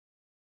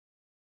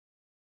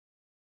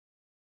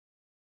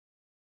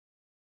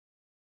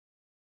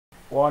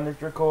One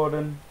is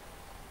recording.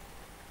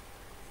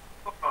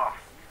 Fuck off.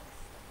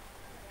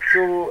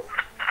 So,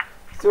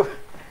 so,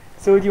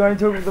 so do you want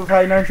to talk about the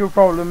financial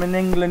problem in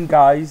England,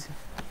 guys? Is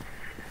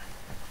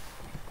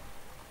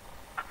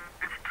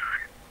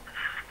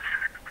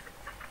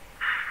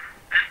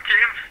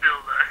James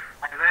still there?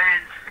 I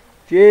mean,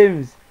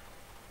 James,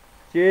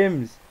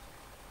 James,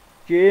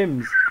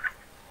 James,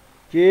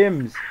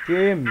 James,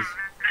 James, this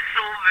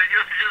whole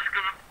video is just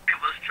gonna be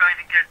us trying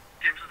to get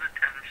James's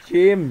attention.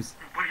 James,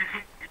 What do you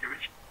think you're doing?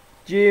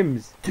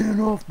 James. Turn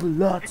off the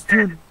lights.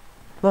 Turn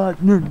off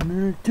the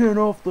lights. Turn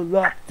off the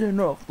lights. Turn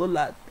off the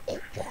lights.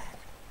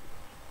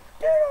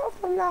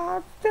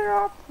 Turn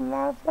off the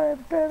lights,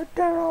 baby, baby.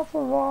 Turn off the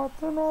lights.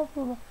 Turn off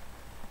the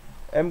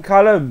lights.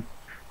 Callum.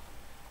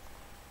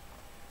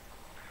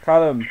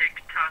 Callum.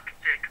 Tic-tac,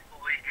 dick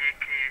boy,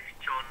 aka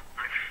John.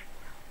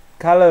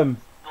 Callum.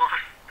 What?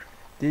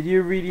 Did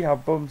you really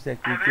have bum sex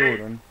with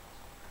Jordan?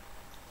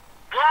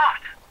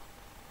 What?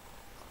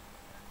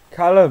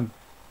 Callum.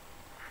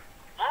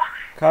 What?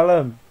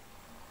 Callum.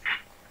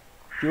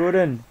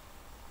 Jordan.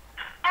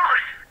 What?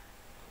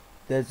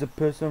 There's a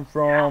person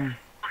from...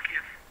 Fuck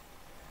you.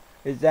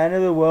 It's the end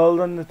of the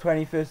world on the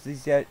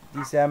 21st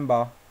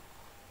December.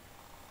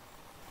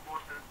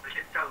 Most of the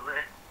shit's out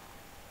there.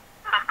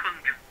 I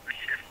couldn't give a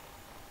shit.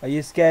 Are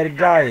you scared of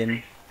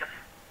dying?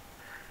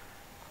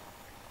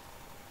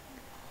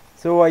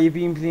 So what, you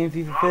been playing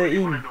FIFA I really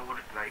 13? wanna know what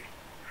it's like.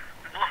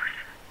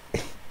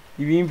 What?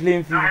 You been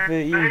playing FIFA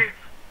 13?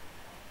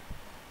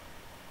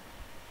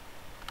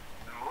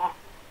 No.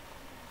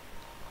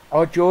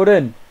 Oh,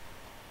 Jordan.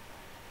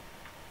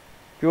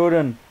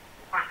 Jordan.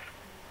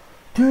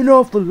 Turn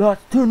off the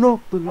lights, turn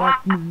off the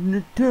lights,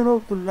 turn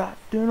off the lights,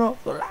 turn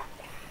off the lights.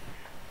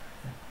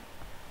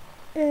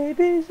 A,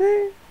 B,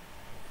 C,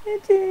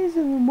 and T,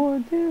 7,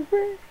 1, 2,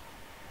 3.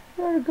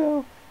 Gotta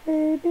go.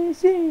 A, B,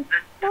 C,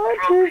 1,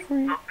 2,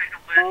 3,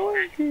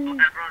 4, 2.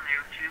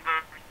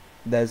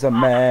 There's a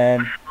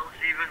man.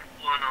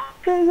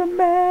 There's a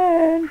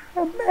man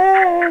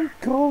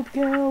called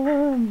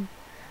Callum,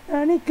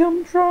 and he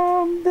comes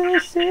from the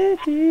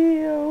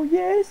city. Oh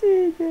yes,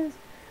 he does.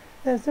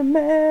 There's a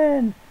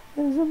man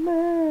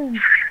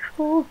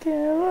called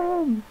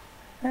Callum,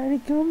 and he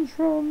comes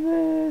from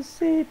the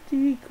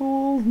city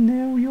called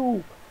New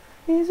York.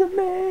 He's a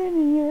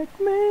maniac,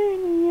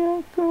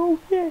 oh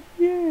yeah,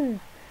 yeah.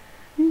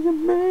 He's a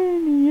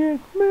maniac,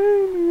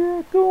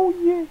 oh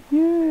yeah,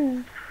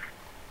 yeah.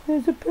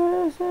 There's a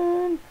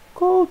person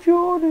called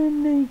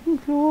Jordan making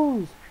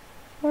clothes,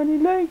 and he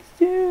likes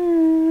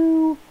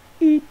to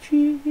eat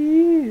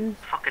cheese.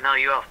 Fucking hell,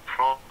 you have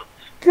problems.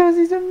 Cause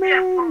he's a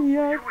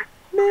maniac,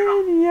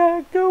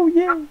 oh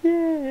yeah,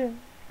 yeah.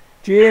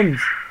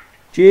 James,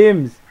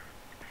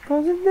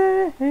 cause his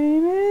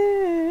name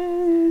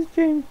is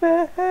James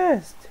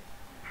Best,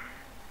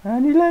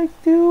 and he likes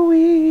to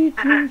eat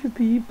ginger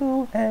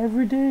people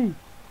every day.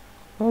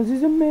 Cause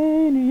he's a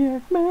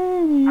maniac,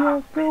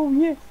 oh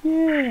yeah,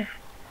 yeah.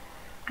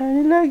 And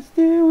he likes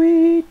to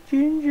eat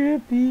ginger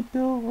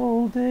people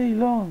all day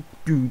long.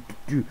 Do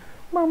do.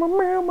 Mama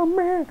meow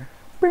meow.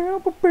 Bow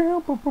bow bow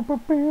bow bow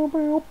bow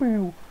bow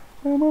bow.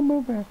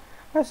 Bow.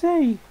 I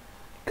say,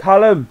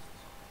 Callum.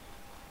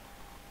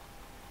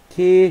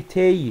 KT.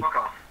 Fuck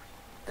off.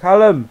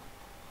 Callum.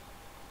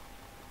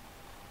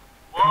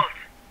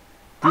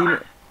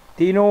 What?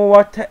 Do you know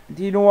what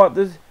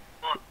this?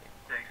 What?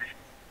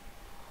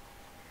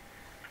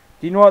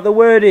 Do you know what the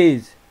word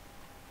is?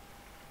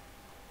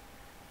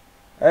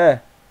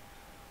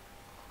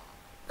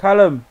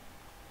 Callum.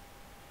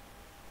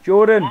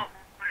 Jordan. What?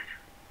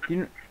 Do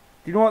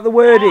you know what the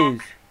word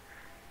is?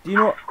 Do you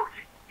know?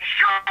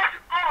 Shut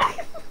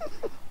up!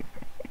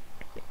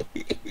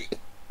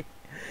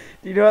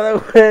 Do you know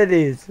what the word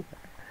is?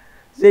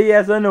 Say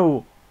yes or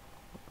no.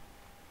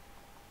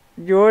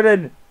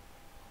 Jordan.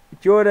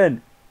 We're gonna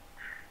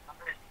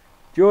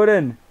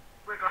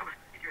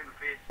kick you in the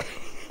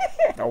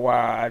face. The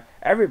word.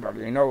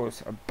 Everybody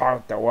knows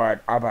about the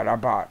word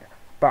about.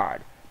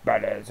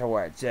 But it's a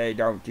word. Say,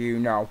 don't you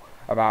know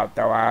about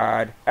the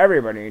word?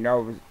 Everybody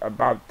knows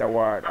about the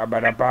word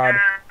about. But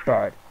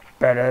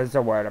it's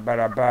a word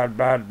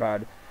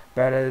about.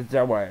 But it's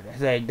a word.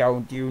 Say,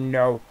 don't you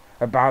know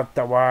about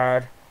the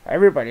word?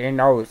 Everybody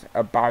knows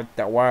about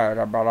the word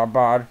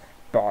about.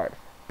 But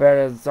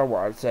it's a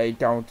word. Say,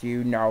 don't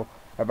you know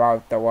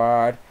about the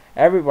word?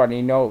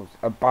 Everybody knows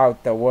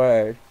about the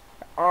word.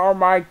 Oh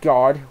my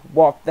God!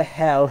 What the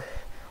hell?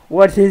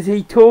 What is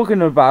he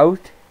talking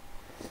about?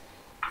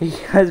 He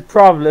has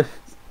problems.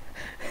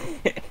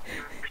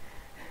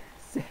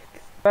 Sex.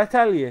 I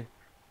tell you.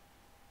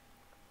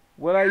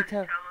 Will I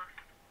tell?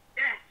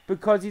 Yes.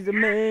 Because he's a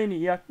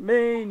maniac.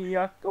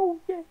 Oh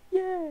yeah,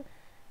 yeah.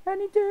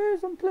 And he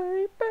doesn't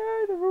play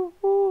by the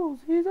rules.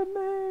 He's a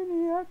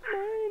maniac.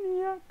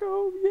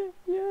 Oh yeah,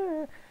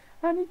 yeah.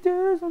 And he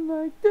doesn't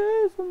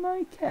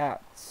like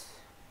cats.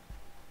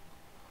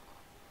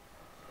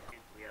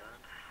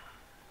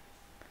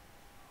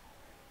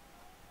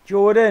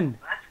 Jordan.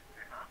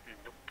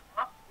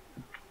 But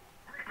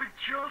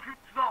children's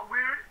not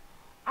weird.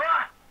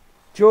 Huh?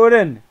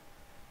 Jordan.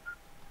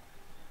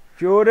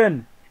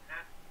 Jordan,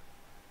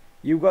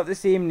 you've got the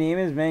same name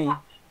as me.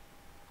 What?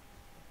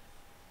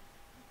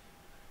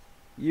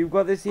 You've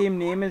got the same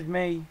name as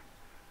me.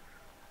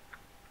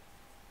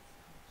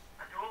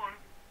 I don't.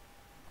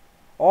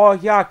 Oh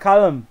yeah,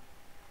 Callum.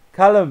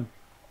 Callum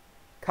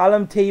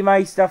T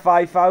Meister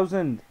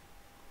 5000.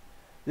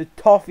 The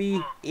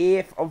toffee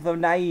 8th of the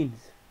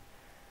 9th.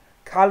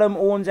 Callum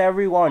owns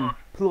everyone,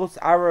 plus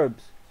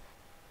Arabs.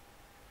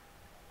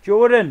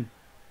 Jordan.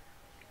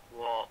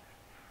 What?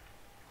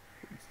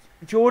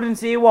 Jordan,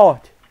 say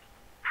what?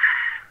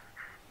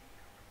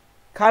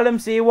 Callum,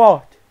 say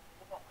what?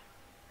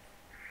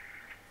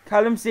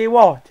 Callum, say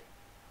what?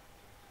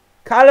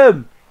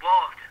 Callum!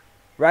 What?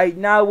 Right,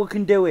 now we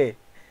can do it.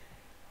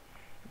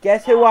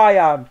 Guess who I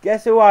am?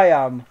 Guess who I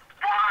am? What?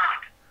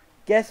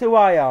 Guess who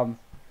I am?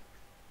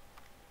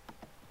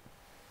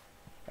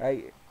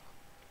 Right.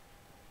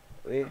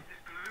 Wait.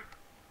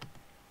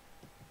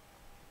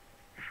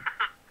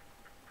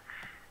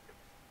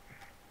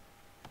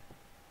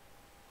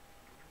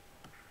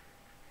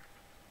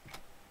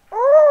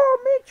 Oh,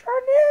 me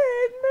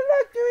Chinese, me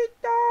like to eat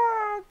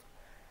dogs.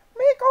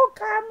 Me go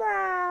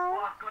camera.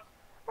 What?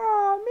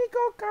 Oh, me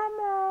go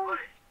camera. What?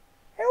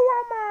 Hey,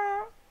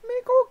 mama, me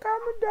go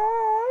camera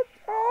dogs.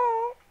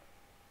 Oh,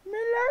 me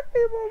like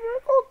people, me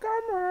go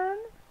camera.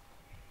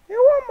 Hey,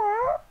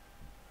 mama.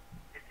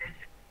 Is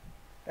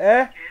it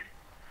Eh? kid?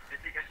 Is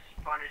it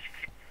a Spanish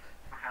kid?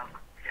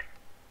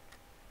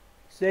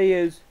 Say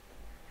is.